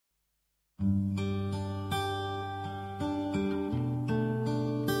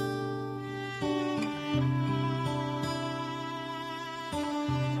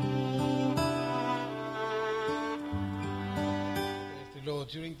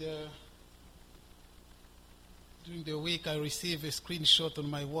during the week, I received a screenshot on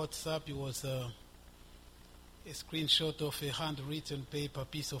my WhatsApp. It was a screenshot of a handwritten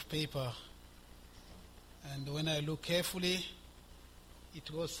piece of paper. And when I look carefully, it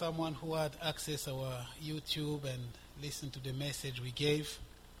was someone who had accessed our YouTube and listened to the message we gave.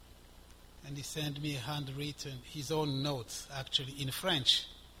 And he sent me a handwritten, his own notes, actually, in French.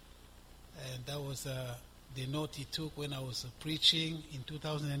 And that was the note he took when I was preaching in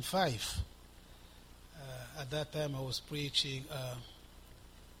 2005. At that time, I was preaching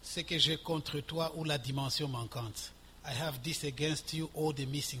Ce que j'ai contre toi ou la dimension manquante. I have this against you or the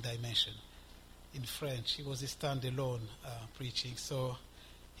missing dimension. In French, it was a standalone preaching. So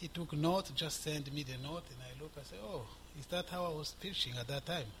he took note, just sent me the note, and I look, I say, oh, is that how I was preaching at that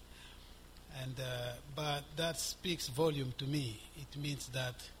time? And but that speaks volume to me. It means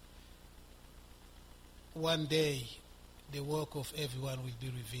that one day the work of everyone will be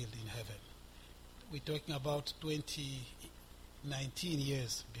revealed in heaven. We're talking about 19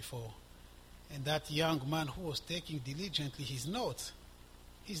 years before. And that young man who was taking diligently his notes,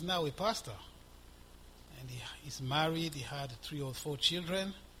 he's now a pastor. And he's married, he had 3 or 4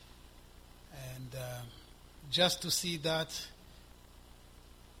 children. And just to see that,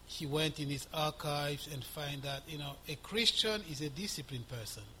 he went in his archives and find that, a Christian is a disciplined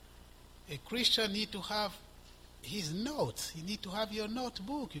person. A Christian need to have his notes. You need to have your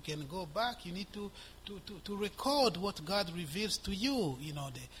notebook. You can go back. You need to record what God reveals to you.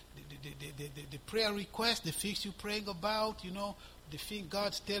 The prayer request, the things you're praying about. The thing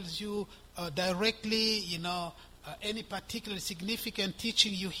God tells you directly. Any particular significant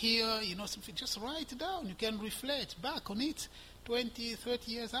teaching you hear. Something. Just write it down. You can reflect back on it 20,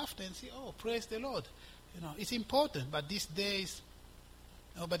 30 years after and say, "Oh, praise the Lord." It's important. But these days,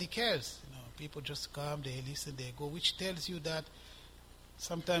 nobody cares. People just come, they listen, they go, which tells you that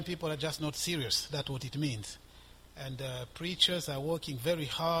sometimes people are just not serious. That's what it means. And preachers are working very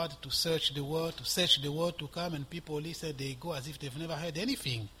hard to search the word, to come, and people listen, they go as if they've never heard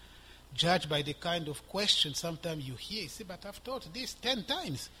anything. Judged by the kind of questions sometimes you hear. You say, but I've taught this 10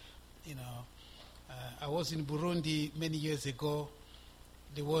 times. I was in Burundi many years ago.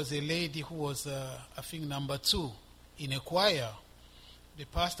 There was a lady who was, I think, number 2 in a choir. The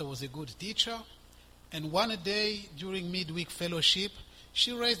pastor was a good teacher, and one day during midweek fellowship,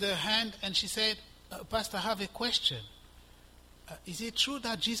 she raised her hand and she said, Pastor, I have a question. Is it true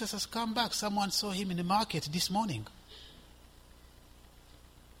that Jesus has come back? Someone saw him in the market this morning.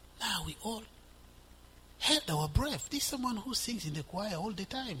 Now we all held our breath. This is someone who sings in the choir all the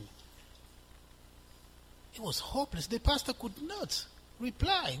time. It was hopeless. The pastor could not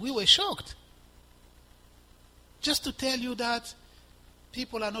reply. We were shocked. Just to tell you that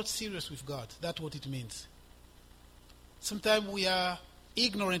people are not serious with God. That's what it means. Sometimes we are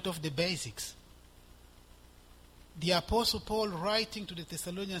ignorant of the basics. The Apostle Paul, writing to the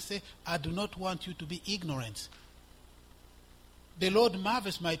Thessalonians, says, I do not want you to be ignorant. The Lord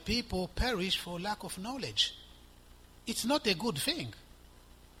marvels my people perish for lack of knowledge. It's not a good thing.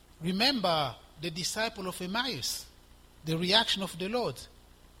 Remember the disciple of Emmaus, the reaction of the Lord,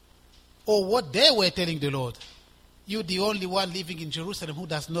 or what they were telling the Lord. You're the only one living in Jerusalem who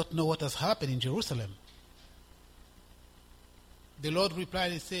does not know what has happened in Jerusalem. The Lord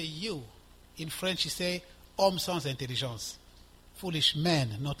replied and said, you. In French he say, homme sans intelligence. Foolish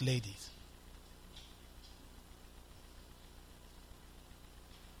men, not ladies.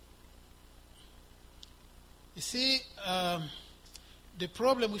 You see, the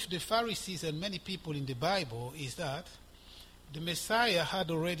problem with the Pharisees and many people in the Bible is that the Messiah had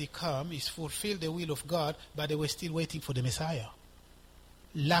already come, he's fulfilled the will of God, but they were still waiting for the Messiah.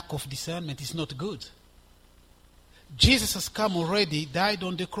 Lack of discernment is not good. Jesus has come already, died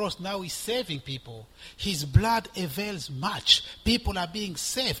on the cross, now he's saving people. His blood avails much. People are being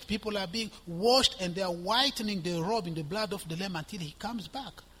saved, people are being washed, and they are whitening their robe in the blood of the Lamb until he comes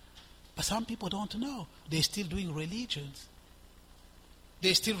back. But some people don't know. They're still doing religions.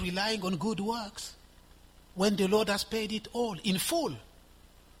 They're still relying on good works. When the Lord has paid it all in full.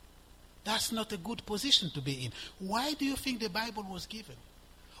 That's not a good position to be in. Why do you think the Bible was given?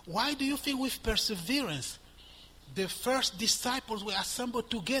 Why do you think with perseverance the first disciples were assembled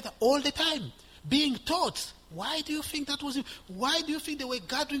together all the time, being taught? Why do you think that was? Why do you think they were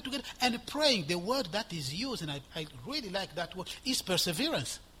gathering together and praying? The word that is used, and I really like that word, is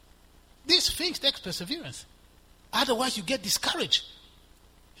perseverance. These things take perseverance. Otherwise you get discouraged.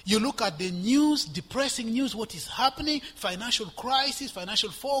 You look at the news, depressing news, what is happening, financial crisis,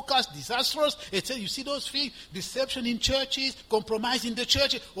 financial forecast, disastrous, etc. You see those things, deception in churches, compromise in the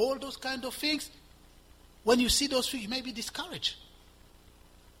church, all those kind of things. When you see those things, you may be discouraged.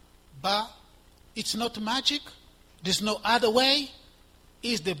 But it's not magic. There's no other way.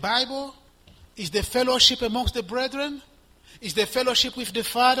 It's the Bible. It's the fellowship amongst the brethren. It's the fellowship with the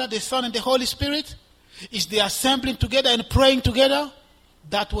Father, the Son, and the Holy Spirit. It's the assembling together and praying together.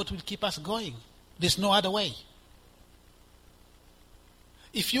 That's what will keep us going. There's no other way.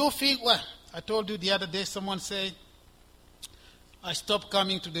 If you think, well, I told you the other day, someone said, I stopped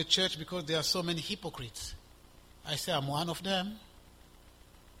coming to the church because there are so many hypocrites. I say, I'm one of them.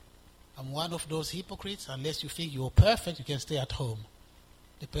 I'm one of those hypocrites. Unless you think you're perfect, you can stay at home.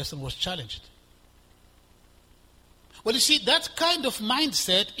 The person was challenged. Well, you see, that kind of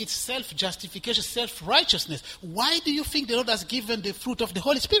mindset, it's self-justification, self-righteousness. Why do you think the Lord has given the fruit of the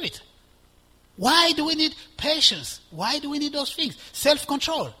Holy Spirit? Why do we need patience? Why do we need those things?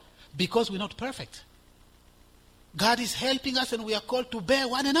 Self-control. Because we're not perfect. God is helping us and we are called to bear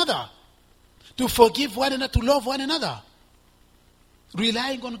one another. To forgive one another, to love one another.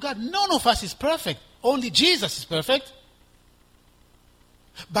 Relying on God. None of us is perfect. Only Jesus is perfect.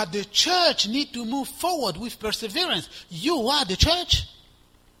 But the church needs to move forward with perseverance. You are the church.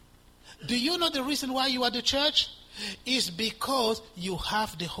 Do you know the reason why you are the church? It's because you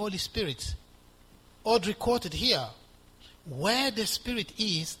have the Holy Spirit. Audrey quoted here, where the Spirit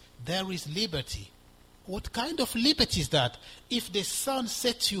is, there is liberty. What kind of liberty is that? If the Son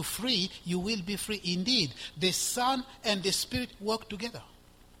sets you free, you will be free indeed. The Son and the Spirit work together.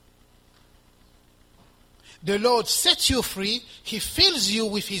 The Lord sets you free. He fills you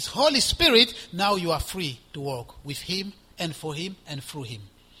with His Holy Spirit. Now you are free to walk with Him and for Him and through Him.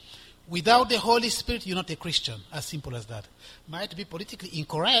 Without the Holy Spirit, you're not a Christian. As simple as that. Might be politically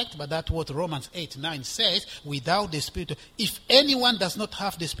incorrect, but that's what Romans 8:9 says. Without the Spirit, if anyone does not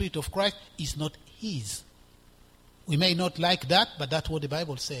have the Spirit of Christ, is not his. We may not like that, but that's what the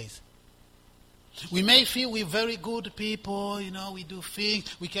Bible says. We may feel we're very good people, we do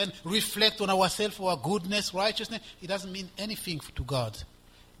things, we can reflect on ourselves for our goodness, righteousness. It doesn't mean anything to God.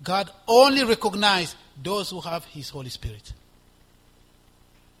 God only recognizes those who have His Holy Spirit.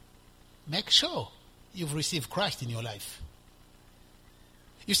 Make sure you've received Christ in your life.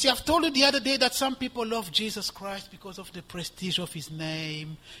 You see, I've told you the other day that some people love Jesus Christ because of the prestige of His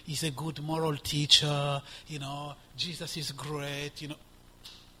name. He's a good moral teacher, Jesus is great,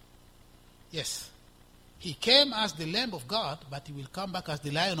 Yes, He came as the Lamb of God, but He will come back as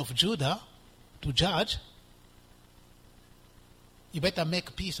the Lion of Judah to judge. You better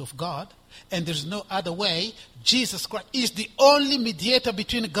make peace of God. And there's no other way. Jesus Christ is the only mediator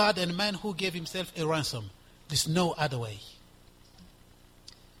between God and man who gave Himself a ransom. There's no other way.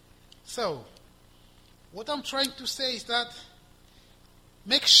 So, what I'm trying to say is that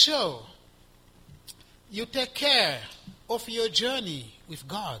make sure you take care of your journey with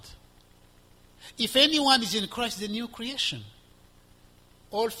God. If anyone is in Christ, is a new creation.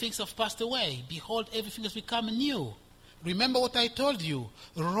 All things have passed away. Behold, everything has become new. Remember what I told you.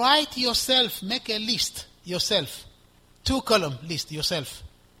 Write yourself, make a list yourself. 2-column list yourself.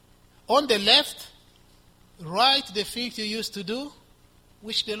 On the left, write the things you used to do,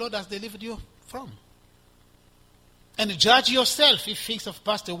 which the Lord has delivered you from. And judge yourself if things have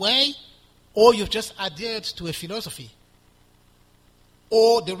passed away, or you've just adhered to a philosophy.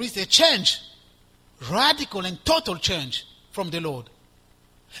 Or there is a change, radical and total change from the Lord.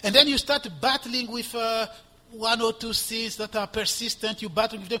 And then you start battling with one or two sins that are persistent, you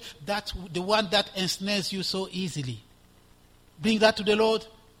battle with them. That's the one that ensnares you so easily. Bring that to the Lord.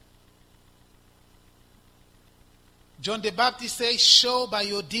 John the Baptist says, show by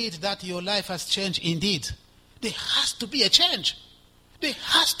your deed that your life has changed indeed. There has to be a change. There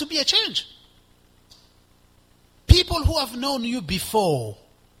has to be a change. People who have known you before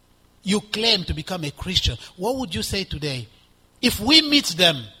you claim to become a Christian, what would you say today? If we meet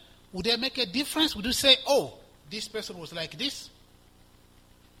them, would they make a difference? Would you say, oh, this person was like this?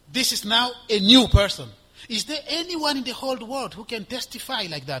 This is now a new person. Is there anyone in the whole world who can testify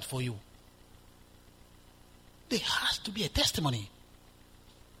like that for you? There has to be a testimony.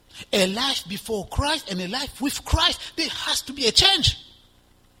 A life before Christ and a life with Christ, there has to be a change.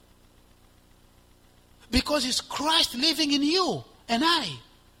 Because it's Christ living in you and I.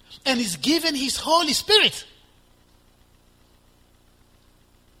 And He's given His Holy Spirit.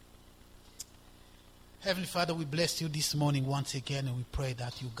 Heavenly Father, we bless You this morning once again, and we pray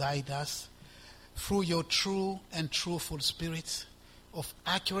that You guide us through Your true and truthful spirit of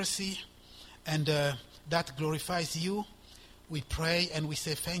accuracy, and that glorifies You. We pray and we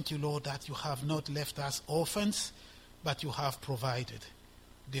say thank You, Lord, that You have not left us orphans, but You have provided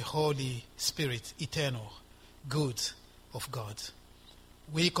the Holy Spirit, eternal, good of God.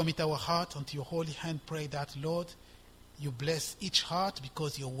 We commit our heart unto Your holy hand, pray that, Lord, You bless each heart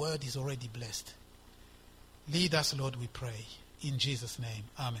because your word is already blessed. Lead us, Lord, we pray. In Jesus' name,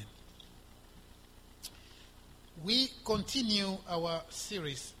 amen. We continue our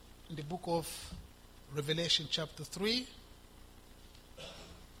series in the book of Revelation chapter 3.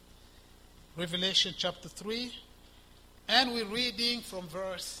 Revelation chapter 3. And we're reading from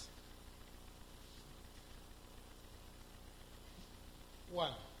verse 1.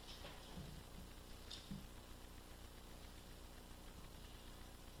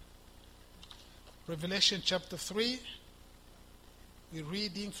 Revelation chapter 3, we're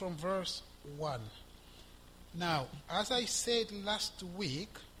reading from verse 1. Now, as I said last week,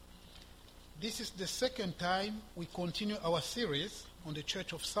 this is the second time we continue our series on the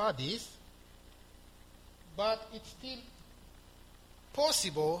Church of Sardis, but it's still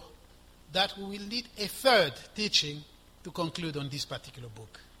possible that we will need a third teaching to conclude on this particular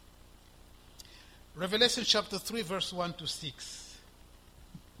book. Revelation chapter 3, verse 1 to 6.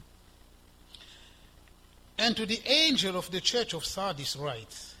 And to the angel of the church of Sardis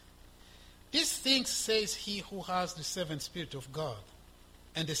writes, These things says he who has the seven Spirit of God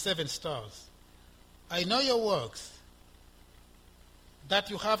and the 7 stars. I know your works, that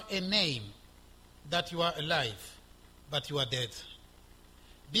you have a name, that you are alive, but you are dead.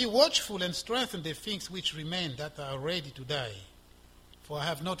 Be watchful and strengthen the things which remain that are ready to die, for I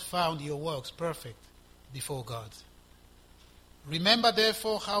have not found your works perfect before God. Remember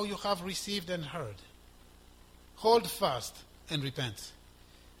therefore how you have received and heard. Hold fast and repent.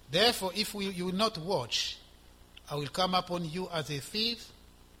 Therefore, if you will not watch, I will come upon you as a thief,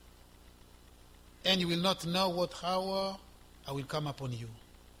 and you will not know what hour I will come upon you.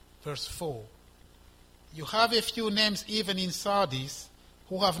 Verse 4. You have a few names even in Sardis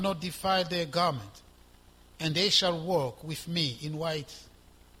who have not defiled their garment, and they shall walk with me in white,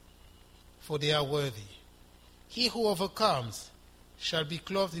 for they are worthy. He who overcomes shall be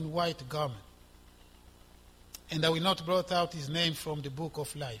clothed in white garment, and I will not blot out his name from the book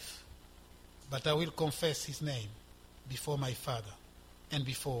of life, but I will confess his name before my Father and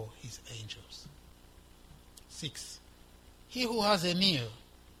before his angels. 6. He who has an ear,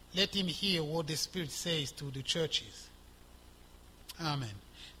 let him hear what the Spirit says to the churches. Amen.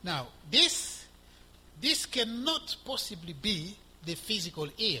 Now, this cannot possibly be the physical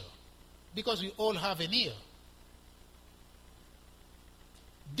ear, because we all have an ear.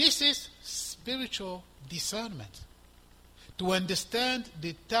 This is spiritual discernment, to understand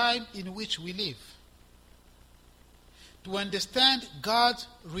the time in which we live, to understand God's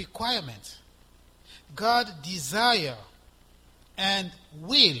requirement, God's desire and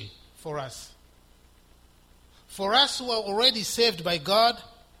will for us. For us who are already saved by God,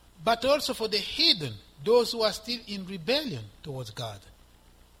 but also for the hidden, those who are still in rebellion towards God.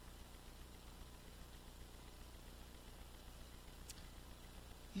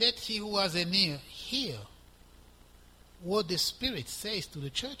 Let he who has an ear hear what the Spirit says to the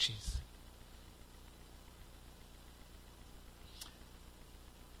churches.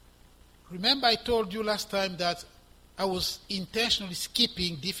 Remember, I told you last time that I was intentionally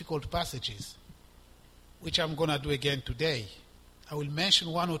skipping difficult passages, which I'm going to do again today. I will mention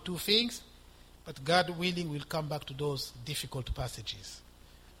one or two things, but God willing, we'll come back to those difficult passages.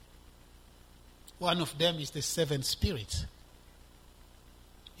 One of them is the 7 spirits.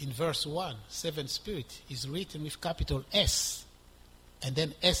 In verse 1, 7 spirit is written with capital S, and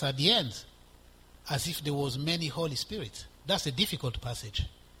then S at the end, as if there was many Holy Spirits. That's a difficult passage.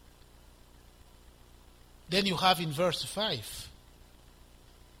 Then you have in verse 5,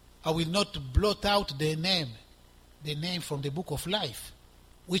 I will not blot out the name from the book of life,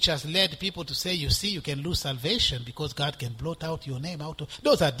 which has led people to say, you see, you can lose salvation because God can blot out your name out of.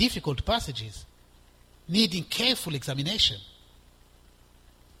 Those are difficult passages, needing careful examination.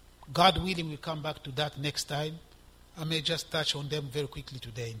 God willing, we'll come back to that next time. I may just touch on them very quickly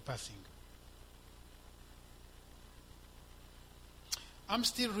today in passing. I'm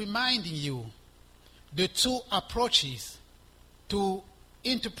still reminding you the 2 approaches to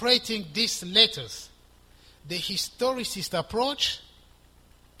interpreting these letters: the historicist approach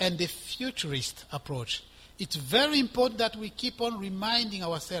and the futurist approach. It's very important that we keep on reminding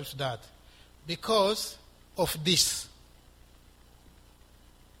ourselves that, because of this.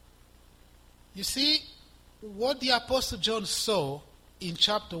 You see, what the Apostle John saw in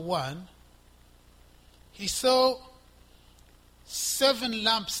chapter 1, he saw 7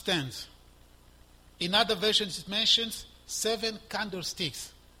 lampstands. In other versions it mentions 7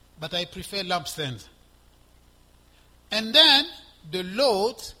 candlesticks, but I prefer lampstands. And then the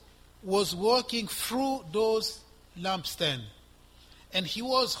Lord was walking through those lampstands, and he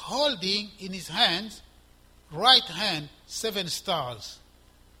was holding in his hands right hand 7 stars.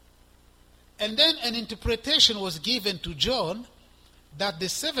 And then an interpretation was given to John that the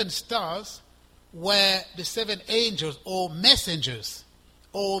 7 stars were the 7 angels or messengers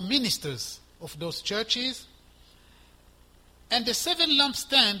or ministers of those churches. And the 7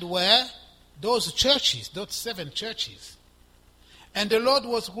 lampstands were those churches, those 7 churches. And the Lord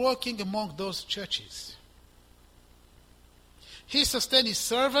was working among those churches. He sustained his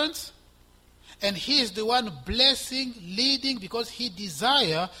servants, and he is the one blessing, leading, because he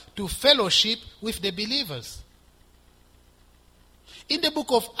desires to fellowship with the believers. In the book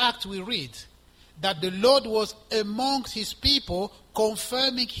of Acts we read that the Lord was amongst his people,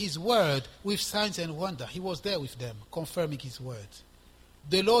 confirming his word with signs and wonder. He was there with them, confirming his word.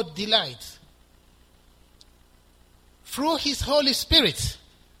 The Lord delights. Through his Holy Spirit,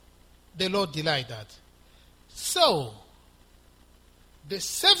 the Lord delights that. So, the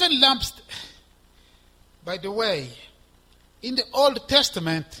 7 lamps, by the way, in the Old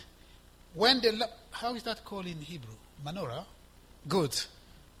Testament, when how is that called in Hebrew? Menorah? Good.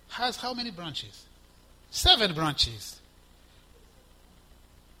 Has how many branches? 7 branches.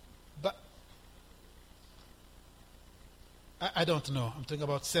 But I don't know. I'm talking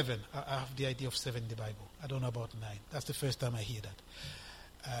about 7. I have the idea of 7 in the Bible. I don't know about 9. That's the first time I hear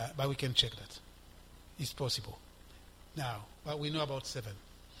that. But we can check that. It's possible. Now, but we know about 7.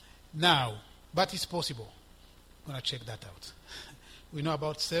 Now, but it's possible. I'm going to check that out. We know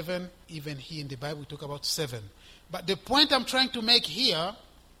about 7. Even here in the Bible, we talk about 7. But the point I'm trying to make here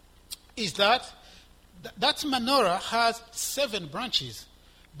is that that menorah has 7 branches,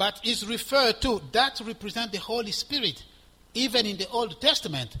 but is referred to, that represent the Holy Spirit, even in the Old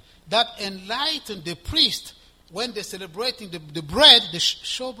Testament, that enlightened the priest when they're celebrating the bread, the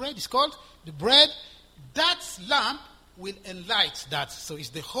showbread is called, the bread, that lamp will enlighten that. So it's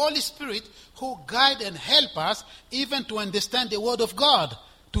the Holy Spirit who guide and help us even to understand the Word of God,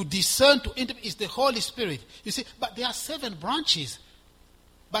 to discern, to interpret. It's the Holy Spirit. You see, but there are 7 branches,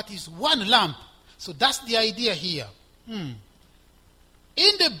 but it's 1 lamp. So that's the idea here. In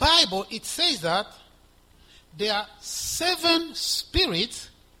the Bible, it says that there are 7 spirits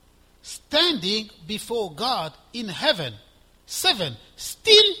standing before God in heaven. 7.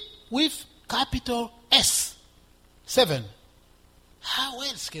 Still with capital S. 7. How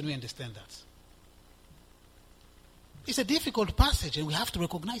else can we understand that? It's a difficult passage, and we have to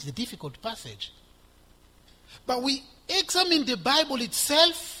recognize the difficult passage. But we examine the Bible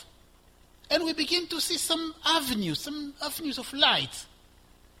itself, and we begin to see some avenues of light.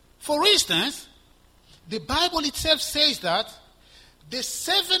 For instance, the Bible itself says that the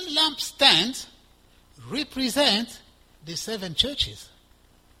 7 lampstands represent the 7 churches.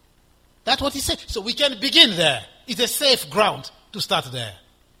 That's what he said. So we can begin there. It's a safe ground to start there.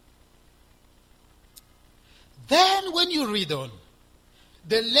 Then when you read on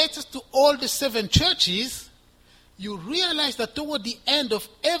the letters to all the 7 churches, you realize that toward the end of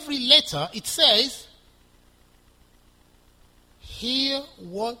every letter, it says, hear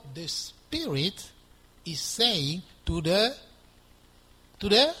what the Spirit is saying to the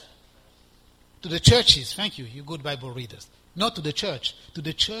churches. Thank you, you good Bible readers. Not to the church, to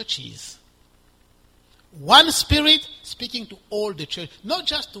the churches. One Spirit speaking to all the church, not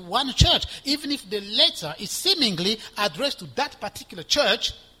just to one church. Even if the letter is seemingly addressed to that particular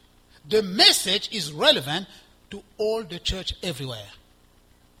church, the message is relevant to all the church everywhere.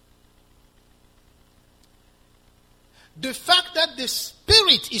 The fact that the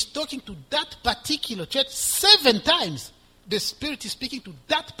Spirit is talking to that particular church 7 times, the Spirit is speaking to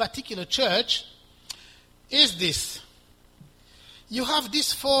that particular church, is this. You have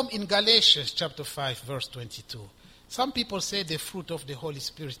this form in Galatians chapter 5, verse 22. Some people say the fruit of the Holy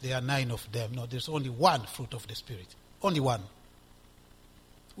Spirit, there are 9 of them. No, there's only 1 fruit of the Spirit. Only 1.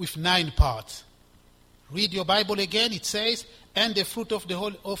 With 9 parts. Read your Bible again. It says, and the fruit of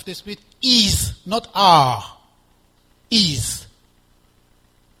the Spirit is, not are, is.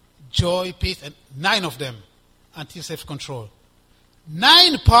 Joy, peace, and 9 of them until self-control.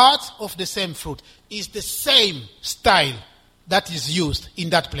 9 parts of the same fruit is the same style that is used in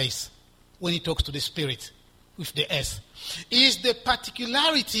that place when he talks to the Spirit with the S. Is the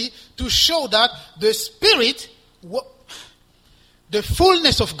particularity to show that the Spirit, the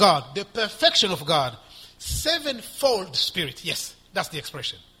fullness of God, the perfection of God, 7-fold Spirit, yes, that's the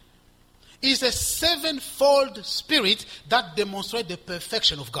expression, is a 7-fold Spirit that demonstrates the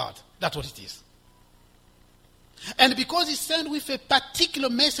perfection of God. That's what it is. And because it's sent with a particular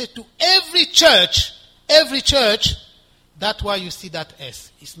message to every church, that's why you see that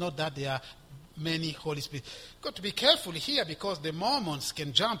S. It's not that there are many Holy Spirit. Got to be careful here because the Mormons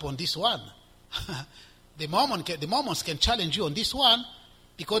can jump on this one. The Mormons can challenge you on this one,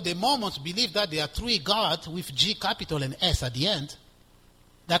 because the Mormons believe that there are three gods with G capital and S at the end.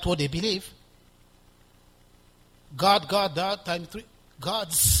 That's what they believe. God, that time three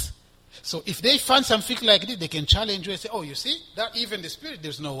gods. So if they find something like this, they can challenge you and say, oh, you see, that even the Spirit,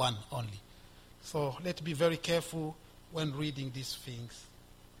 there's no one only. So let's be very careful when reading these things.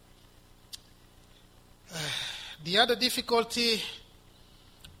 The other difficulty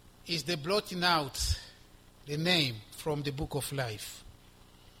is the blotting out the name from the book of life.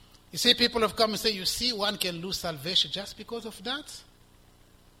 You see, people have come and say, you see, one can lose salvation just because of that.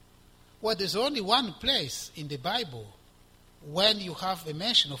 Well, there's only one place in the Bible when you have a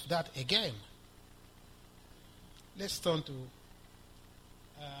mention of that again. Let's turn to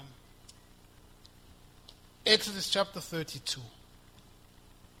Exodus chapter 32.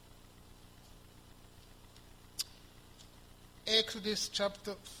 Exodus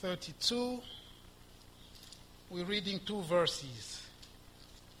chapter 32. We're reading two verses.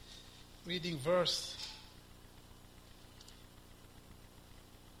 Reading verse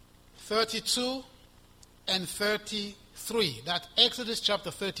 32 and 33. That Exodus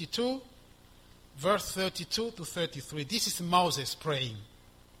chapter 32, verse 32 to 33. This is Moses praying.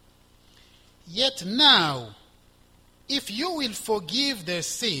 Yet now, if you will forgive their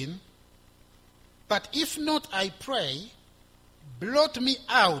sin, but if not, I pray, blot me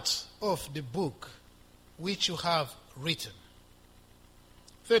out of the book which you have written.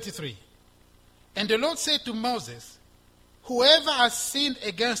 33. And the Lord said to Moses, whoever has sinned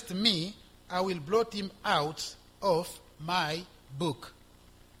against me, I will blot him out of my book.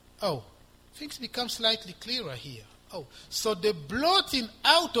 Oh, things become slightly clearer here. Oh, so the blotting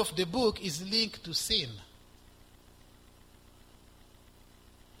out of the book is linked to sin.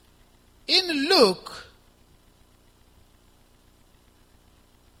 In Luke,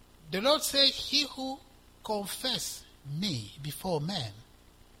 the Lord said, he who confess me before men,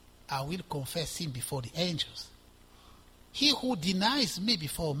 I will confess him before the angels. He who denies me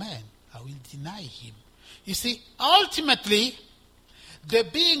before men, I will deny him. You see, ultimately, the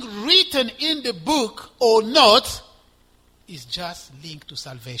being written in the book or not is just linked to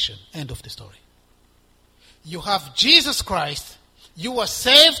salvation. End of the story. You have Jesus Christ. You are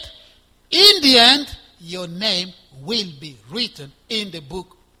saved. In the end, your name will be written in the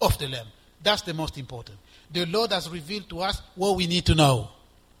book of the Lamb. That's the most important. The Lord has revealed to us what we need to know.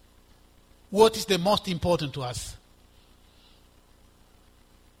 What is the most important to us?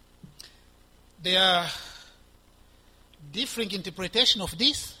 There are different interpretations of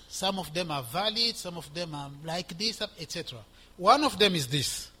this. Some of them are valid, some of them are like this, etc. One of them is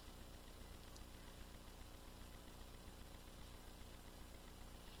this.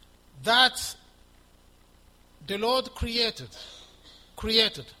 That the Lord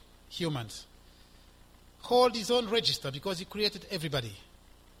created humans. Hold his own register because he created everybody.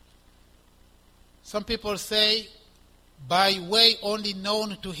 Some people say, by way only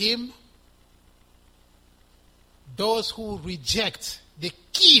known to him, those who reject, the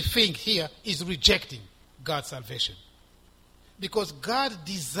key thing here is rejecting God's salvation. Because God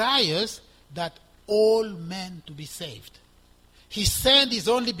desires that all men to be saved. He sent his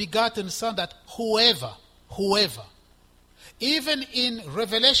only begotten Son that whoever, even in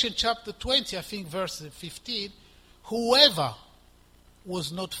Revelation chapter 20, I think verse 15, whoever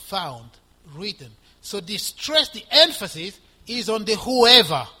was not found written. So the stress, the emphasis is on the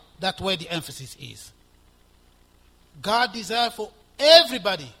whoever. That's where the emphasis is. God desires for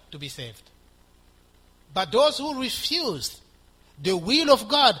everybody to be saved. But those who refuse the will of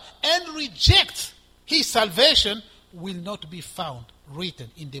God and reject his salvation will not be found written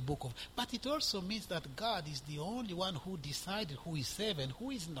in the book of. But it also means that God is the only one who decided who is saved and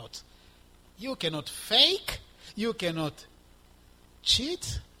who is not. You cannot fake. You cannot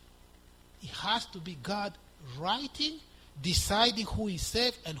cheat. It has to be God writing, deciding who is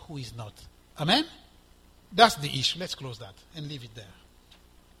saved and who is not. Amen? That's the issue. Let's close that and leave it there.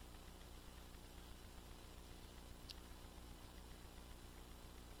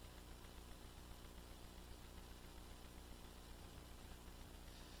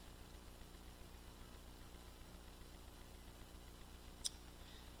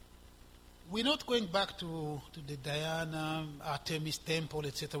 We're not going back to the Diana, Artemis temple,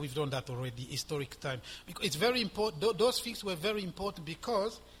 etc. We've done that already, historic time. Because it's very important. Those things were very important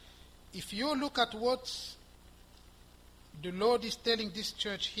because if you look at what the Lord is telling this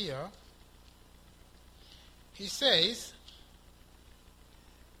church here, he says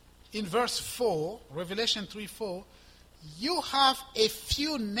in verse 4, Revelation 3:4, you have a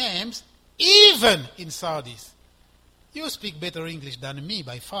few names even in Sardis. You speak better English than me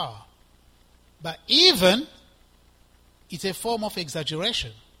by far. But even, it's a form of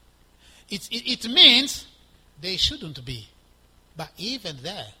exaggeration. It means they shouldn't be. But even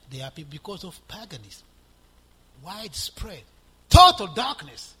there, they are people because of paganism. Widespread. Total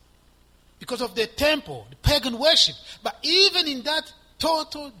darkness. Because of the temple, the pagan worship. But even in that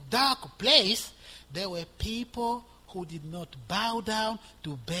total dark place, there were people who did not bow down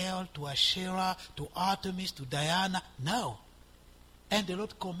to Baal, to Asherah, to Artemis, to Diana. No. And the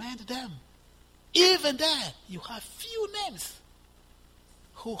Lord commanded them. Even there, you have few names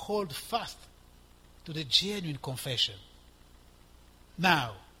who hold fast to the genuine confession.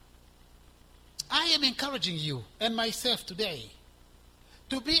 Now, I am encouraging you and myself today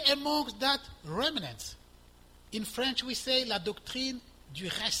to be amongst that remnant. In French we say la doctrine du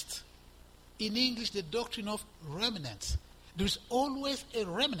reste. In English, the doctrine of remnants. There is always a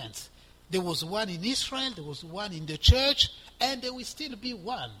remnant. There was one in Israel, there was one in the church, and there will still be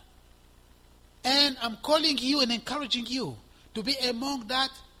one. And I'm calling you and encouraging you to be among that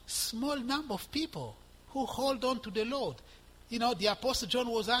small number of people who hold on to the Lord. You know, the Apostle John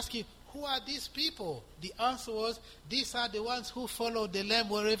was asking, who are these people? The answer was, these are the ones who follow the Lamb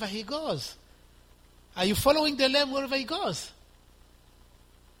wherever he goes. Are you following the Lamb wherever he goes?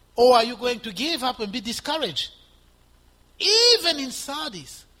 Or are you going to give up and be discouraged? Even in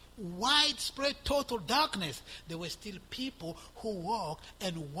Sardis, widespread total darkness, there were still people who walked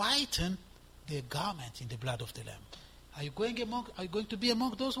and whitened their garments in the blood of the Lamb. Are you going to be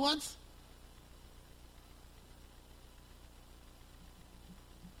among those ones?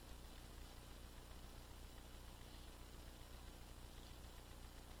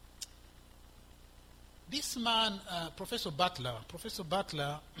 This man, Professor Butler,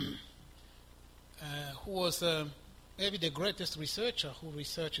 who was maybe the greatest researcher who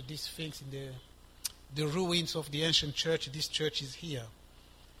researched these things in the ruins of the ancient church. This church is here.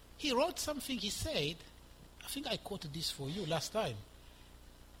 He wrote something. He said, I think I quoted this for you last time,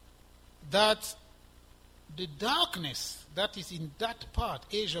 that the darkness that is in that part,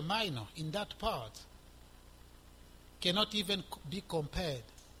 Asia Minor, in that part, cannot even be compared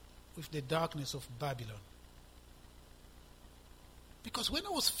with the darkness of Babylon. Because when I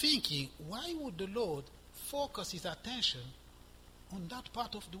was thinking, why would the Lord focus his attention on that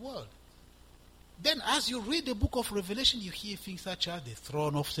part of the world? Then as you read the book of Revelation, you hear things such as the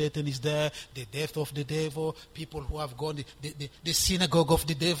throne of Satan is there, the death of the devil, people who have gone, the synagogue of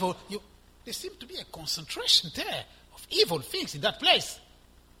the devil. There seems to be a concentration there of evil things in that place.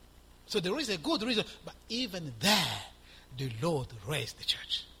 So there is a good reason. But even there, the Lord raised the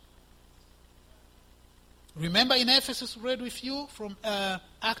church. Remember in Ephesus, read with you from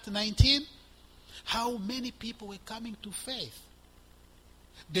Act 19, how many people were coming to faith.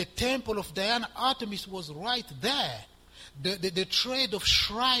 The temple of Diana Artemis was right there. The trade of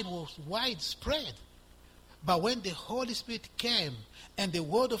shrine was widespread. But when the Holy Spirit came and the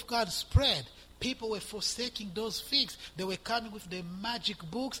word of God spread, people were forsaking those things. They were coming with the magic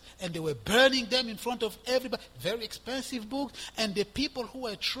books and they were burning them in front of everybody. Very expensive books. And the people who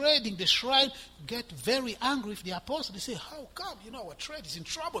were trading the shrine get very angry with the apostles. They say, how come? Our trade is in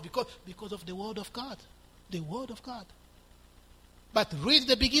trouble because of the word of God. The word of God. But read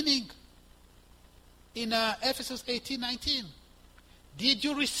the beginning in Ephesus 18:19. Did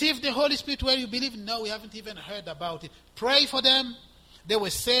you receive the Holy Spirit where you believe? No, we haven't even heard about it. Pray for them. They were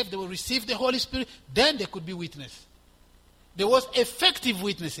saved. They will receive the Holy Spirit. Then they could be witness. There was effective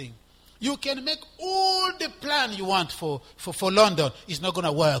witnessing. You can make all the plan you want for London. It's not going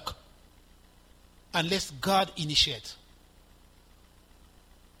to work unless God initiates.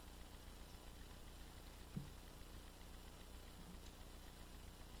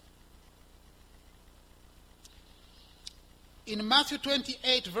 In Matthew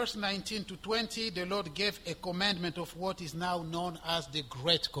 28, verse 19 to 20, the Lord gave a commandment of what is now known as the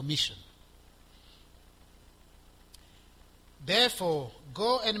Great Commission. Therefore,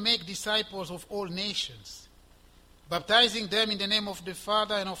 go and make disciples of all nations, baptizing them in the name of the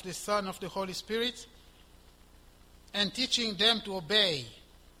Father and of the Son and of the Holy Spirit, and teaching them to obey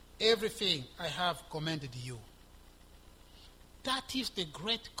everything I have commanded you. That is the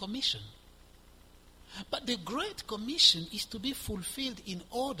Great Commission. But the Great Commission is to be fulfilled in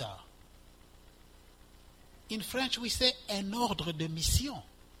order. In French we say un ordre de mission.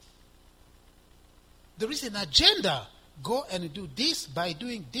 There is an agenda. Go and do this. By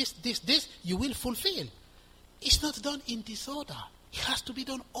doing this, you will fulfill. It's not done in disorder. It has to be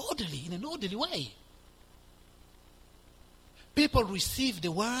done orderly, in an orderly way. People receive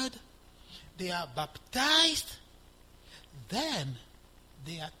the word. They are baptized. Then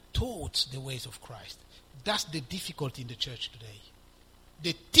they are taught the ways of Christ. That's the difficulty in the church today.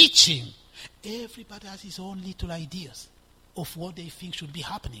 the teaching. Everybody has his own little ideas of what they think should be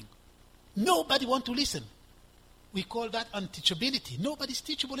happening. Nobody wants to listen. We call that unteachability. Nobody's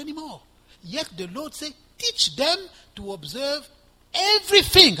teachable anymore. Yet the Lord said, teach them to observe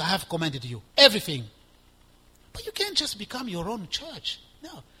everything I have commanded you. Everything. But you can't just become your own church.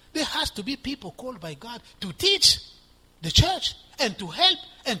 No. There has to be people called by God to teach the church and to help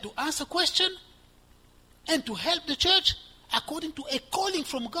and to answer questions and to help the church according to a calling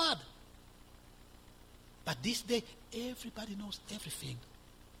from God. But this day, everybody knows everything.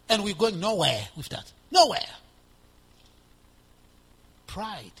 And we're going nowhere with that. Nowhere.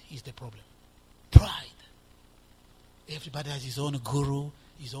 Pride is the problem. Pride. Everybody has his own guru,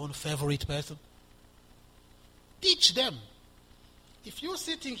 his own favorite person. Teach them. If you're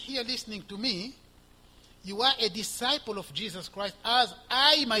sitting here listening to me, you are a disciple of Jesus Christ, as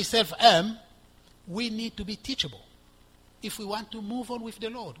I myself am. We need to be teachable. If we want to move on with the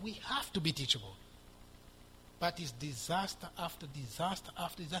Lord, we have to be teachable. But it's disaster after disaster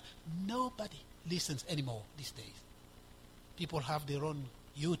after disaster. Nobody listens anymore these days. People have their own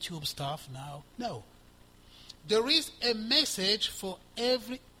YouTube stuff now. No. There is a message for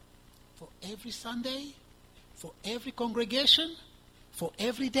every Sunday, for every congregation, for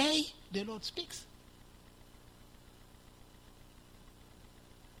every day the Lord speaks.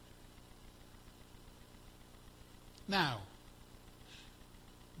 Now,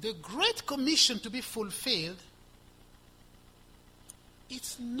 the Great Commission to be fulfilled,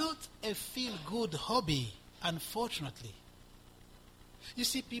 it's not a feel-good hobby, unfortunately. You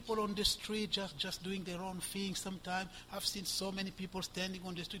see people on the street just doing their own thing sometimes. I've seen so many people standing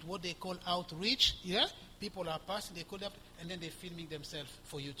on the street, what they call outreach. Yeah? People are passing, they call up, and then they're filming themselves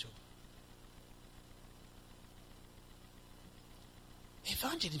for YouTube.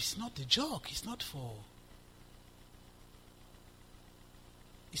 Evangelism is not a joke. It's not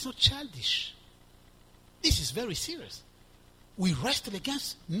childish. This is very serious. We wrestle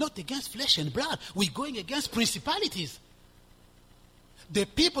not against flesh and blood. We're going against principalities. The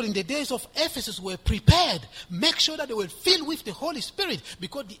people in the days of Ephesus were prepared. Make sure that they were filled with the Holy Spirit,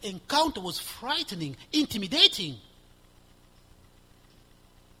 because the encounter was frightening, intimidating.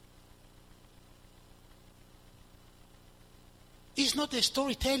 It's not a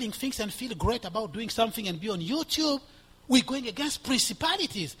storytelling things and feel great about doing something and be on YouTube. We're going against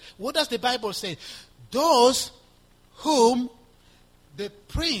principalities. What does the Bible say? Those whom the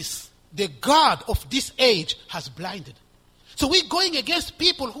prince, the God of this age has blinded. So we're going against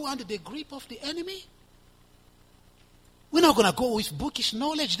people who are under the grip of the enemy. We're not going to go with bookish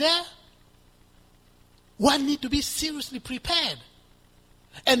knowledge there. One needs to be seriously prepared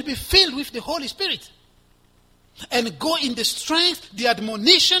and be filled with the Holy Spirit and go in the strength, the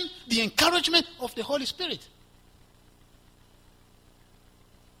admonition, the encouragement of the Holy Spirit.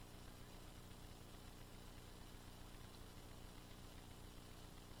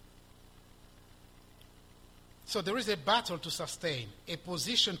 So there is a battle to sustain, a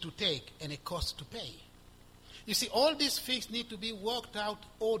position to take, and a cost to pay. You see, all these things need to be worked out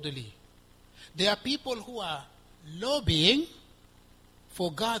orderly. There are people who are lobbying for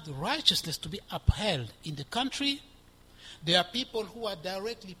God's righteousness to be upheld in the country. There are people who are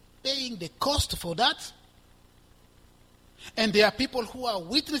directly paying the cost for that. And there are people who are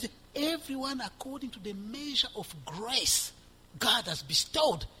witnessing, everyone according to the measure of grace God has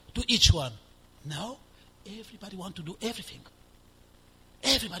bestowed to each one. No. Everybody wants to do everything.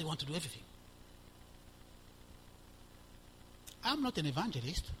 Everybody wants to do everything. I'm not an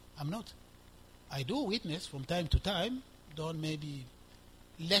evangelist. I'm not. I do witness from time to time, done maybe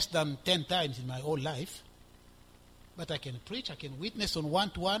less than 10 times in my whole life. But I can preach, I can witness on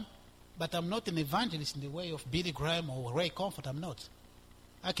one-to-one, but I'm not an evangelist in the way of Billy Graham or Ray Comfort. I'm not.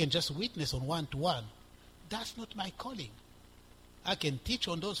 I can just witness on one-to-one. That's not my calling. I can teach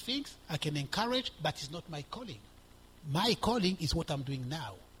on those things, I can encourage, but it's not my calling. My calling is what I'm doing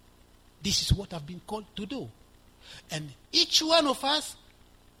now. This is what I've been called to do. And each one of us,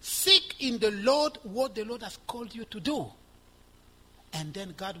 seek in the Lord what the Lord has called you to do. And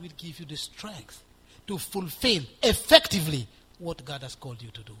then God will give you the strength to fulfill effectively what God has called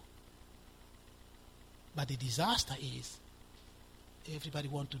you to do. But the disaster is, everybody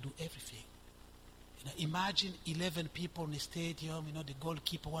wants to do everything. Imagine 11 people in the stadium, the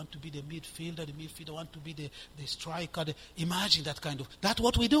goalkeeper wants to be the midfielder wants to be the striker. Imagine that kind of, that's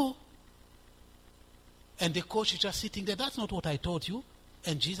what we do. And the coach is just sitting there, that's not what I taught you.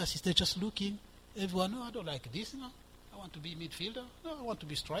 And Jesus is there just looking. Everyone, no, I don't like this, no. I want to be midfielder, no, I want to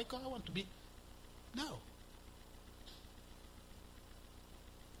be striker, I want to be, no.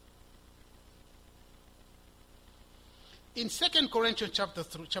 in 2 Corinthians chapter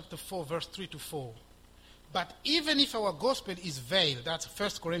 4, verse 3 to 4, but even if our gospel is veiled, that's 1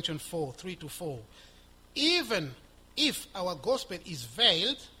 Corinthians 4, 3 to 4, even if our gospel is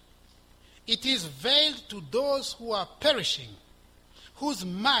veiled, it is veiled to those who are perishing, whose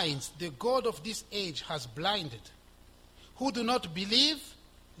minds the God of this age has blinded, who do not believe,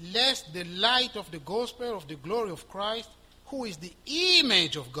 lest the light of the gospel of the glory of Christ, who is the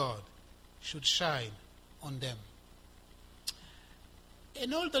image of God, should shine on them.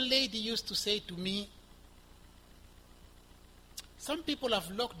 An older lady used to say to me, some people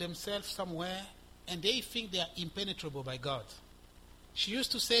have locked themselves somewhere and they think they are impenetrable by God. She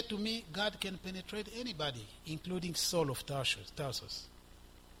used to say to me, God can penetrate anybody, including Saul of Tarsus.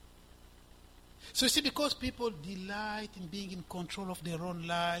 So you see, because people delight in being in control of their own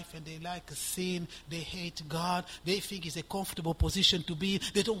life and they like sin, they hate God, they think it's a comfortable position to be in,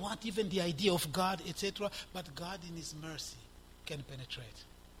 they don't want even the idea of God, etc. But God in His mercy can penetrate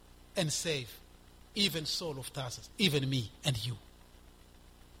and save even Saul of Tarsus, even me and you.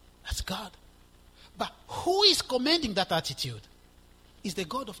 That's God. But who is commanding that attitude? Is the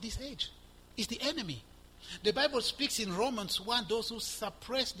God of this age. Is the enemy. The Bible speaks in Romans 1, those who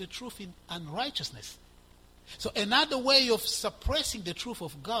suppress the truth in unrighteousness. So another way of suppressing the truth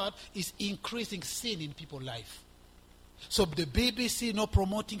of God is increasing sin in people's life. So the BBC,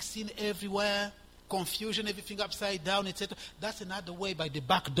 promoting sin everywhere, confusion, everything upside down, etc. That's another way by the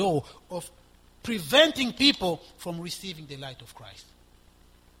back door of preventing people from receiving the light of Christ.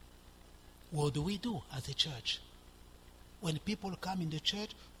 What do we do as a church? When people come in the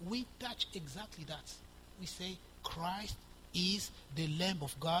church, we touch exactly that. We say, Christ is the Lamb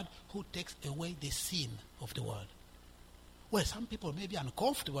of God who takes away the sin of the world. Well, some people may be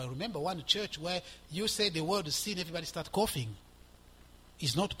uncomfortable. I remember one church where you say the word sin, everybody starts coughing.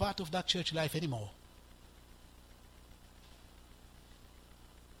 It's not part of that church life anymore.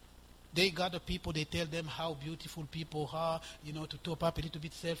 They gather people, they tell them how beautiful people are, to top up a little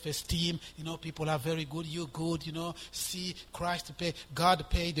bit self-esteem. People are very good, you're good, see Christ pay, God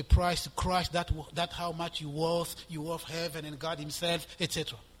pay the price to Christ, that how much you worth heaven and God Himself,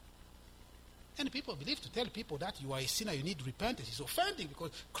 etc. And people believe to tell people that you are a sinner, you need repentance. It's offending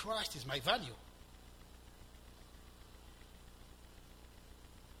because Christ is my value.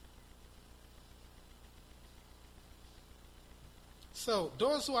 So,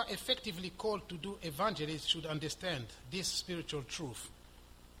 those who are effectively called to do evangelism should understand this spiritual truth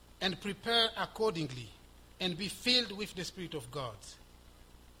and prepare accordingly and be filled with the Spirit of God.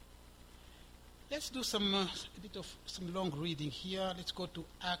 Let's do some long reading here. Let's go to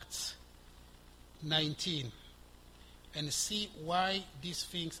Acts 19 and see why these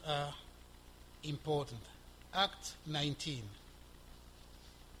things are important. Acts 19.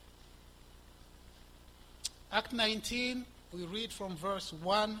 Act 19. We read from verse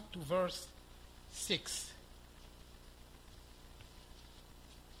 1 to verse 6.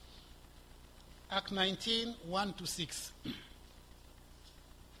 Act 19, 1 to 6.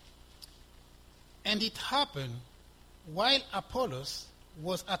 And it happened, while Apollos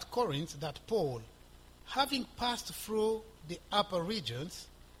was at Corinth, that Paul, having passed through the upper regions,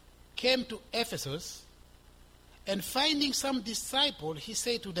 came to Ephesus, and finding some disciples, he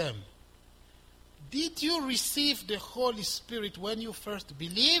said to them, did you receive the Holy Spirit when you first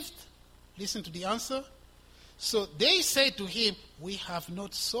believed? Listen to the answer. So they said to him, we have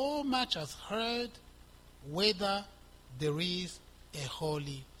not so much as heard whether there is a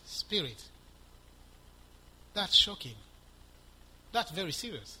Holy Spirit. That's shocking. That's very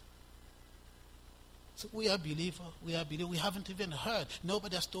serious. So we are believers, we haven't even heard.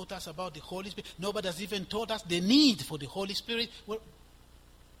 Nobody has taught us about the Holy Spirit. Nobody has even taught us the need for the Holy Spirit. Well,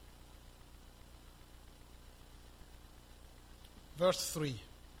 verse 3.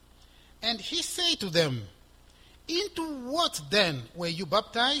 And he said to them, into what then were you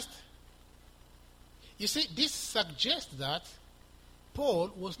baptized? You see, this suggests that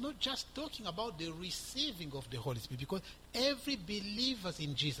Paul was not just talking about the receiving of the Holy Spirit, because every believer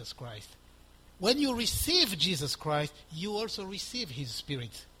in Jesus Christ, when you receive Jesus Christ, you also receive His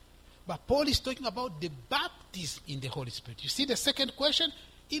Spirit. But Paul is talking about the baptism in the Holy Spirit. You see the second question?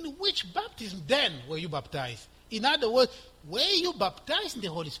 In which baptism then were you baptized? In other words, were you baptized in the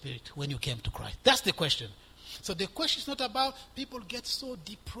Holy Spirit when you came to Christ? That's the question. So the question is not about people get so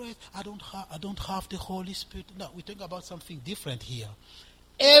depressed, I don't have the Holy Spirit. No, we're talking about something different here.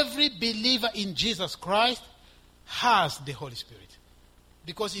 Every believer in Jesus Christ has the Holy Spirit.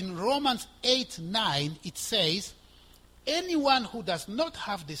 Because in Romans 8:9 it says, anyone who does not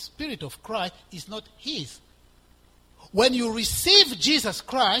have the Spirit of Christ is not his. When you receive Jesus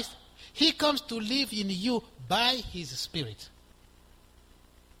Christ, He comes to live in you by his Spirit.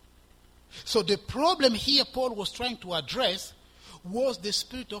 So the problem here Paul was trying to address was the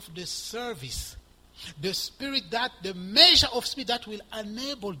spirit of the service. The measure of spirit that will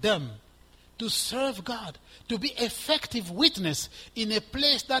enable them to serve God, to be effective witness in a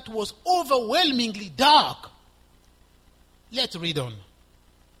place that was overwhelmingly dark. Let's read on.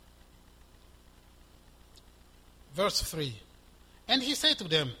 Verse 3. And he said to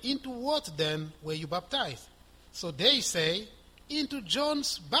them, into what then were you baptized? So they say, into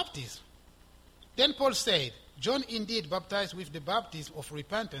John's baptism. Then Paul said, John indeed baptized with the baptism of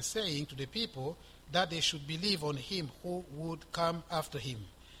repentance, saying to the people that they should believe on him who would come after him,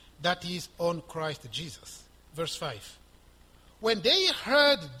 that is, on Christ Jesus. Verse 5. When they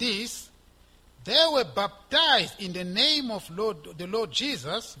heard this, they were baptized in the name of the Lord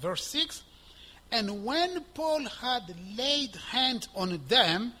Jesus. Verse 6. And when Paul had laid hands on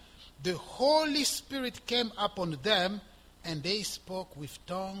them, the Holy Spirit came upon them, and they spoke with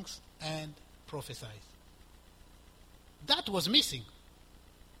tongues and prophesied. That was missing.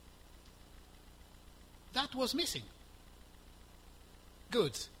 That was missing.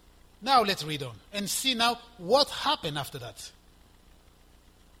 Good. Now let's read on and see now what happened after that.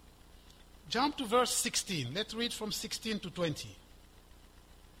 Jump to verse 16. Let's read from 16 to 20.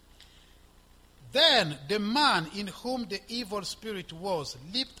 Then the man in whom the evil spirit was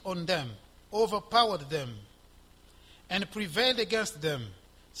leaped on them, overpowered them, and prevailed against them,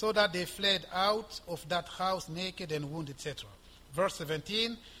 so that they fled out of that house naked and wounded, etc. Verse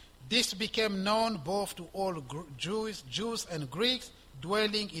 17, this became known both to all Jews and Greeks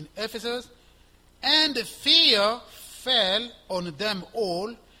dwelling in Ephesus, and fear fell on them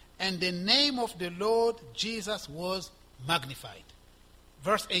all, and the name of the Lord Jesus was magnified.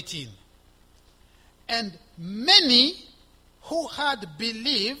 Verse 18, and many who had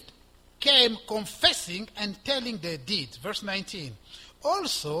believed came confessing and telling their deeds. Verse 19,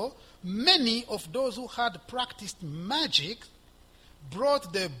 also many of those who had practiced magic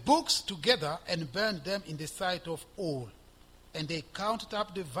brought their books together and burned them in the sight of all. And they counted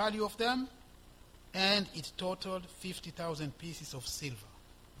up the value of them, and it totaled 50,000 pieces of silver.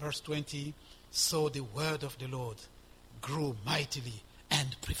 Verse 20, so the word of the Lord grew mightily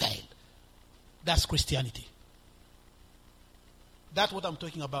and prevailed. That's Christianity. That's what I'm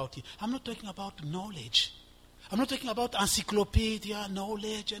talking about here. I'm not talking about knowledge. I'm not talking about encyclopedia,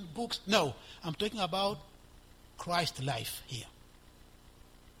 knowledge, and books. No, I'm talking about Christ life here.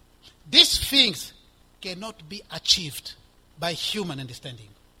 These things cannot be achieved by human understanding.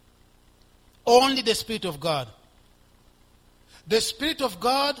 Only the Spirit of God. The Spirit of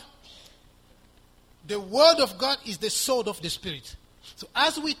God, the Word of God is the sword of the Spirit. So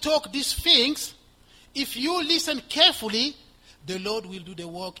as we talk these things, if you listen carefully, the Lord will do the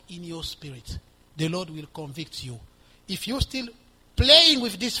work in your spirit. The Lord will convict you. If you're still playing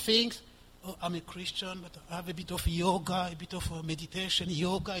with these things, oh, I'm a Christian, but I have a bit of yoga, a bit of meditation,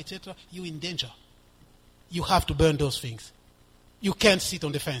 yoga, etc., you're in danger. You have to burn those things. You can't sit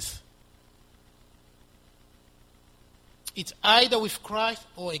on the fence. It's either with Christ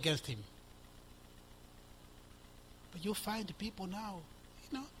or against him. But you find people now,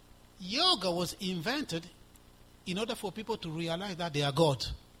 yoga was invented in order for people to realize that they are God.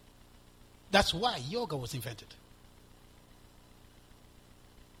 That's why yoga was invented.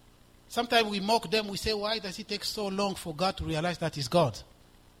 Sometimes we mock them, we say, why does it take so long for God to realize that he's God?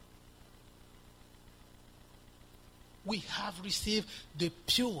 We have received the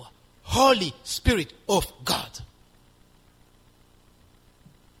pure, Holy Spirit of God.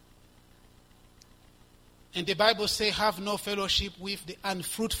 And the Bible says, have no fellowship with the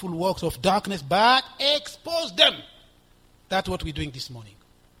unfruitful works of darkness, but expose them. That's what we're doing this morning.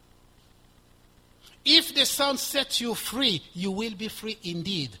 If the Son sets you free, you will be free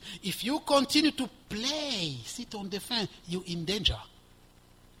indeed. If you continue to play, sit on the fence, you're in danger.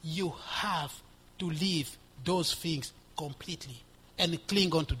 You have to leave those things completely and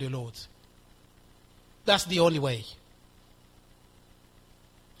cling on to the Lord. That's the only way.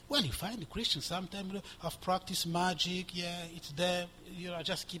 Well, you find the Christians sometimes have practiced magic. Yeah, it's there. I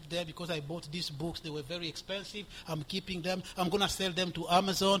just keep them because I bought these books. They were very expensive. I'm keeping them. I'm going to sell them to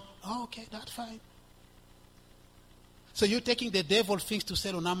Amazon. Oh, okay, that's fine. So you're taking the devil things to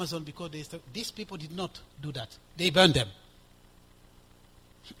sell on Amazon because these people did not do that. They burned them.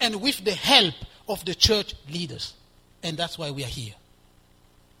 And with the help of the church leaders. And that's why we are here.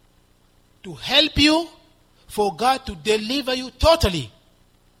 To help you, for God to deliver you totally.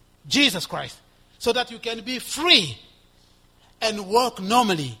 Jesus Christ. So that you can be free and walk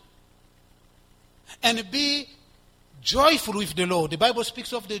normally. And be joyful with the Lord. The Bible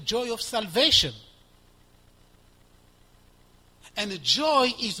speaks of the joy of salvation. And joy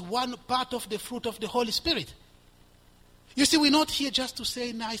is one part of the fruit of the Holy Spirit. You see, we're not here just to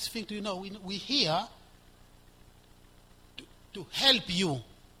say nice things to you. No, we're here to help you,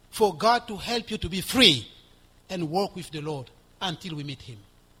 for God to help you to be free and walk with the Lord until we meet Him.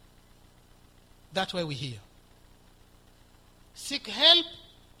 That's why we're here. Seek help,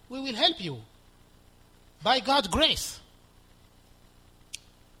 we will help you. By God's grace.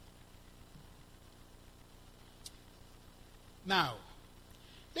 Now,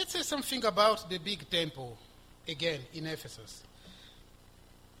 let's say something about the big temple again in Ephesus.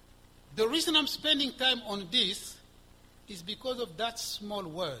 The reason I'm spending time on this is because of that small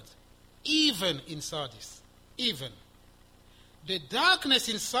word, even in Sardis. Even. The darkness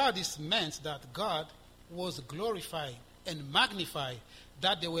in Sardis meant that God was glorified and magnified,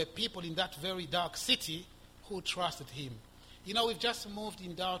 that there were people in that very dark city who trusted Him. You know, we've just moved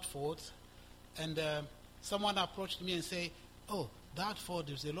in Dartford, and someone approached me and said, "Oh, Dartford,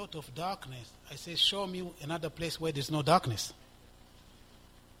 there's a lot of darkness." I say, "Show me another place where there's no darkness."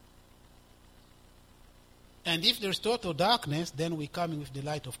 And if there's total darkness, then we're coming with the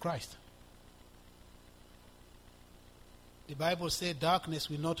light of Christ. The Bible says darkness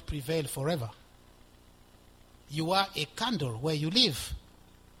will not prevail forever. You are a candle where you live,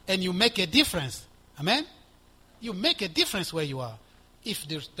 and you make a difference. Amen? You make a difference where you are. If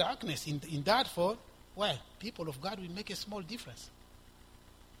there's darkness in Dartford, well, people of God will make a small difference.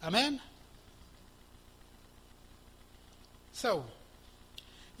 Amen? So,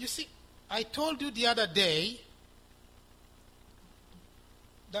 you see, I told you the other day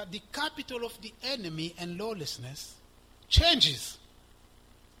that the capital of the enemy and lawlessness changes.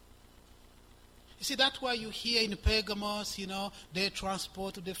 You see, that's why you hear in Pergamos, they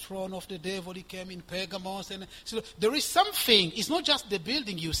transport to the throne of the devil. He came in Pergamos. And so there is something. It's not just the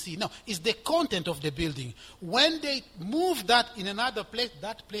building you see. No, it's the content of the building. When they move that in another place,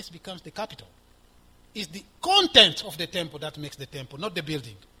 that place becomes the capital. It's the content of the temple that makes the temple, not the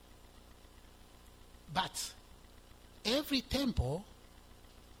building. But every temple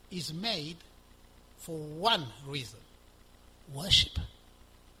is made for one reason: worship.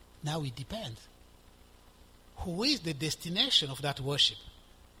 Now it depends. Who is the destination of that worship?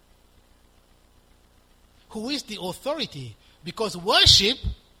 Who is the authority? Because worship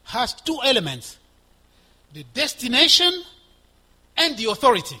has two elements: the destination and the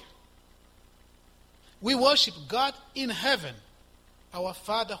authority. We worship God in heaven, our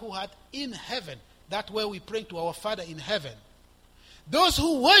Father who art in heaven. That's where we pray to our Father in heaven. Those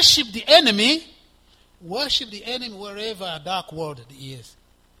who worship the enemy wherever a dark world is.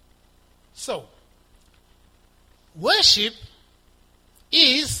 So, worship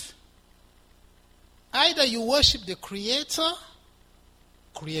is either you worship the creator,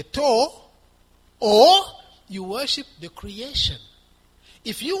 or you worship the creation.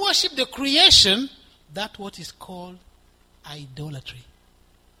 If you worship the creation, that's what is called idolatry.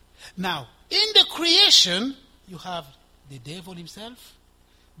 Now, in the creation, you have the devil himself,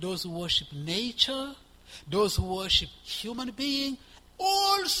 those who worship nature, those who worship human being,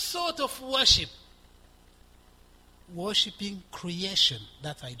 all sort of worship. Worshipping creation,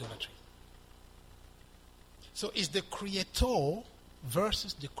 that's idolatry. So it's the creator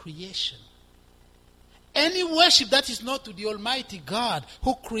versus the creation. Any worship that is not to the Almighty God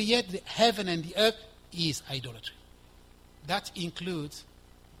who created the heaven and the earth is idolatry. That includes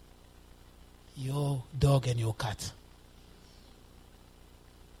your dog and your cat.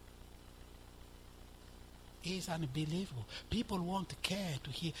 It's unbelievable. People won't care to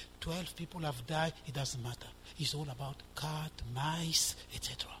hear 12 people have died. It doesn't matter. It's all about cat, mice,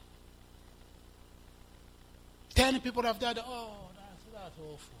 etc. 10 people have died. Oh, that's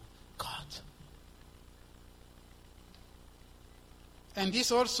awful. God. And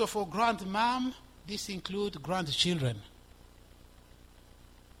this also for grandmom. This includes grandchildren.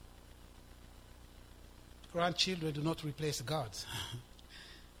 Grandchildren do not replace God.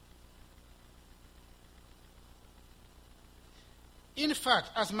 In fact,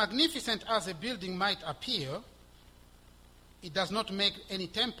 as magnificent as a building might appear, it does not make any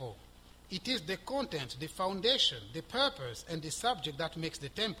temple. It is the content, the foundation, the purpose, and the subject that makes the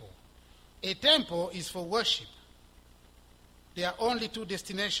temple. A temple is for worship. There are only two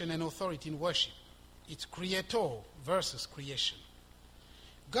destinations and authority in worship. It's creator versus creation.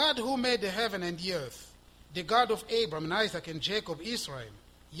 God who made the heaven and the earth, the God of Abraham and Isaac and Jacob, Israel,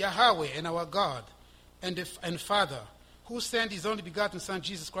 Yahweh and our God and Father, who sent his only begotten Son,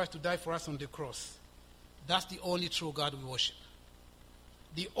 Jesus Christ, to die for us on the cross. That's the only true God we worship.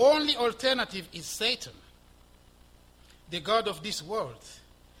 The only alternative is Satan. the God of this world.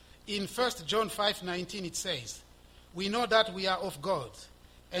 In 1 John 5:19 it says, "We know that we are of God,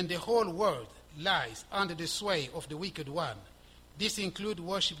 and the whole world lies under the sway of the wicked one. This includes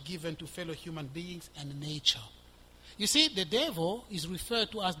worship given to fellow human beings and nature." You see, the devil is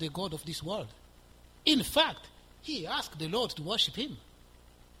referred to as the God of this world. In fact, he asked the Lord to worship him.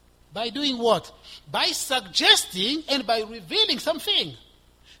 By doing what? By suggesting and by revealing something.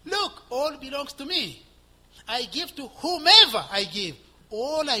 Look, all belongs to me. I give to whomever I give.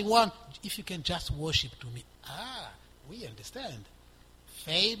 All I want, if you can just worship to me. We understand.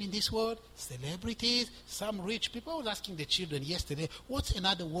 Fame in this world, celebrities, some rich people. I was asking the children yesterday, what's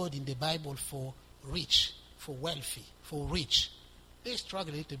another word in the Bible for rich, for wealthy, for rich? They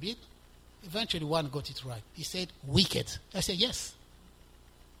struggled a little bit. Eventually one got it right. He said, wicked. I said, yes.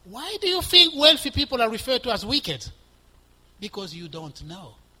 Why do you think wealthy people are referred to as wicked? Because you don't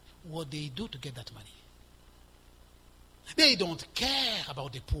know what they do to get that money. They don't care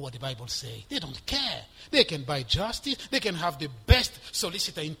about the poor, the Bible says. They don't care. They can buy justice. They can have the best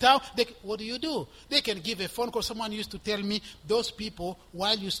solicitor in town. What do? They can give a phone call. Someone used to tell me, those people,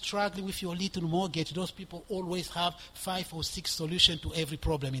 while you're struggling with your little mortgage, those people always have 5 or 6 solutions to every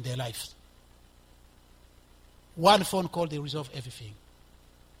problem in their lives. One phone call, they resolve everything.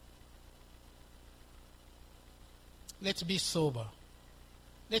 Let's be sober.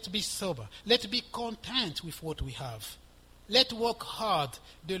 Let's be sober. Let's be content with what we have. Let's work hard.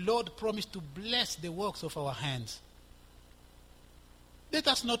 The Lord promised to bless the works of our hands. Let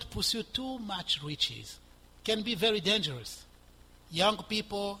us not pursue too much riches. Can be very dangerous. Young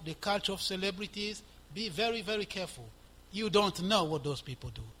people, the culture of celebrities, be very, very careful. You don't know what those people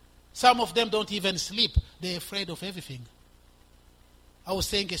do. Some of them don't even sleep. They're afraid of everything. I was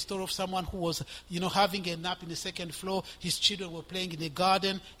saying a story of someone who was, having a nap in the second floor. His children were playing in the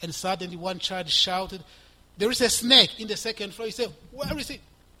garden, and suddenly one child shouted, "There is a snake in the second floor." He said, "Where is it?"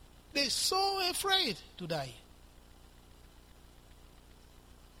 They're so afraid to die.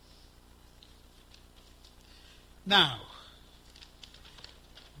 Now,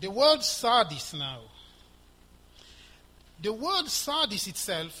 the word Sardis now. The word Sardis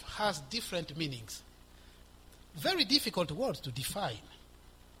itself has different meanings. Very difficult words to define.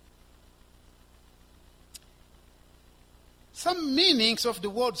 Some meanings of the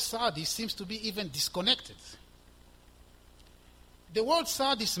word Sardis seems to be even disconnected. The word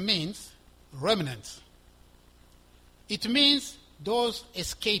Sardis means remnants. It means those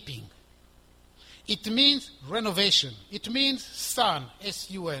escaping. It means renovation. It means sun,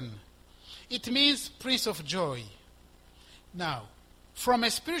 S-U-N. It means Prince of Joy. Now, from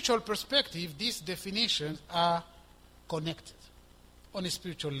a spiritual perspective, these definitions are connected on a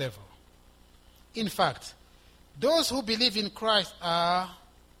spiritual level. In fact, those who believe in Christ are,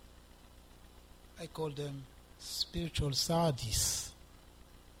 I call them spiritual Sardis.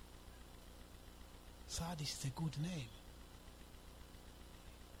 Sardis is a good name.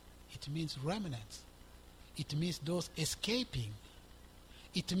 It means remnants. It means those escaping.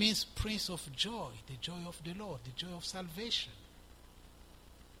 It means Prince of Joy, the joy of the Lord, the joy of salvation.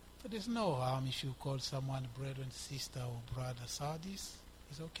 So there's no harm if you call someone brother and sister or brother Sardis.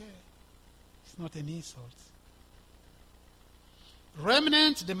 It's okay. It's not an insult.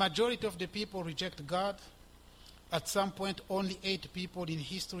 Remnants, the majority of the people reject God. At some point, only 8 people in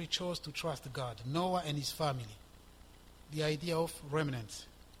history chose to trust God, Noah and his family. The idea of remnants.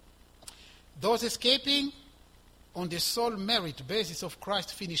 Those escaping, on the sole merit basis of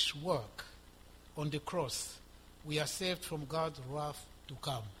Christ's finished work on the cross, we are saved from God's wrath to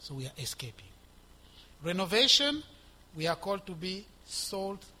come, so we are escaping. Renovation, we are called to be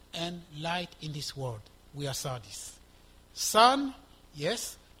salt and light in this world. We are Sardis. Sun,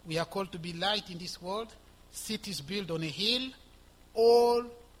 yes, we are called to be light in this world. Cities built on a hill, all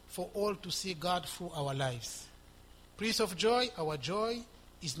for all to see God through our lives. Prince of Joy, our joy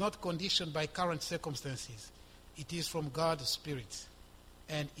is not conditioned by current circumstances. It is from God's Spirit,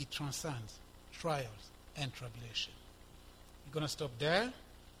 and it transcends trials and tribulation. We're going to stop there,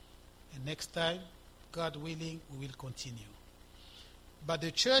 and next time, God willing, we will continue. But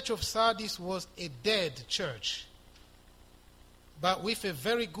the church of Sardis was a dead church, but with a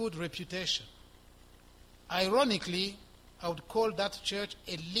very good reputation. Ironically, I would call that church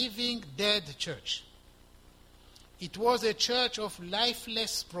a living dead church. It was a church of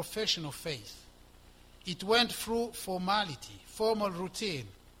lifeless profession of faith. It went through formality, formal routine,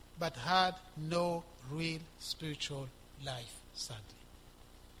 but had no real spiritual life, sadly.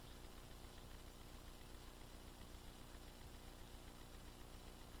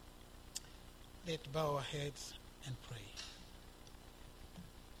 Let's bow our heads and pray.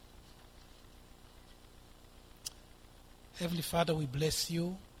 Heavenly Father, we bless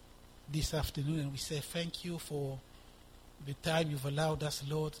you this afternoon, and we say thank you for the time you've allowed us,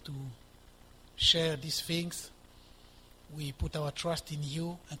 Lord, to share these things. We put our trust in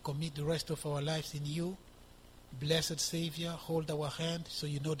you and commit the rest of our lives in you. Blessed Savior, hold our hand so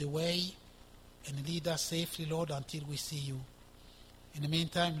you know the way, and lead us safely, Lord, until we see you. In the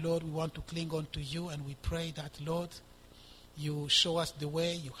meantime, Lord, we want to cling on to you, and we pray that, Lord, you show us the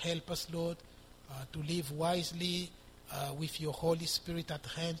way, you help us, Lord, to live wisely, with your Holy Spirit at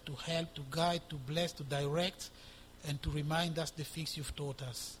hand to help, to guide, to bless, to direct, and to remind us the things you've taught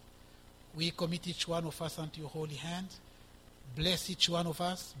us. We commit each one of us unto your holy hand. Bless each one of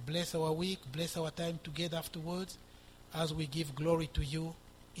us. Bless our week. Bless our time together afterwards as we give glory to you.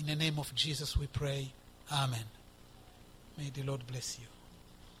 In the name of Jesus we pray. Amen. May the Lord bless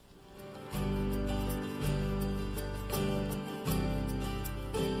you.